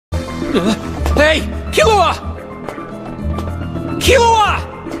Hey! Killua! Killua!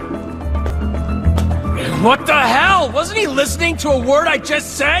 What the hell? Wasn't he listening to a word I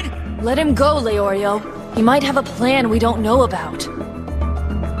just said? Let him go, Leorio. He might have a plan we don't know about.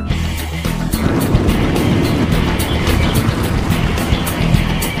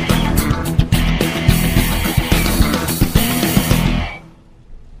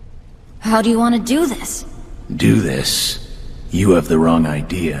 How do you want to do this? Do this? You have the wrong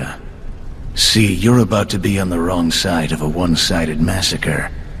idea. See, you're about to be on the wrong side of a one-sided massacre.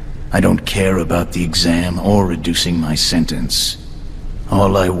 I don't care about the exam or reducing my sentence.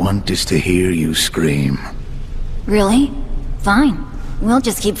 All I want is to hear you scream. Really? Fine. We'll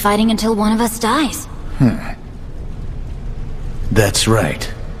just keep fighting until one of us dies. That's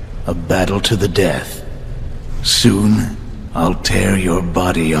right. A battle to the death. Soon, I'll tear your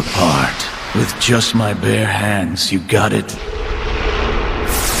body apart. With just my bare hands, you got it?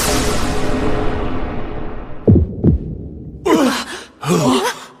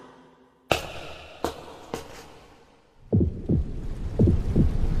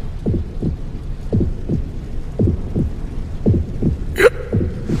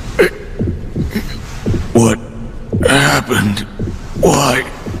 What happened? Why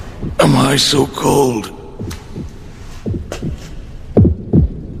am I so cold?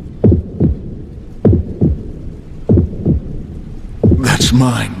 That's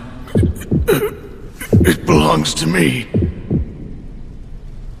mine. It belongs to me.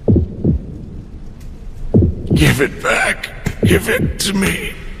 Give it back. Give it to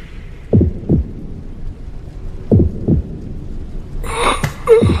me.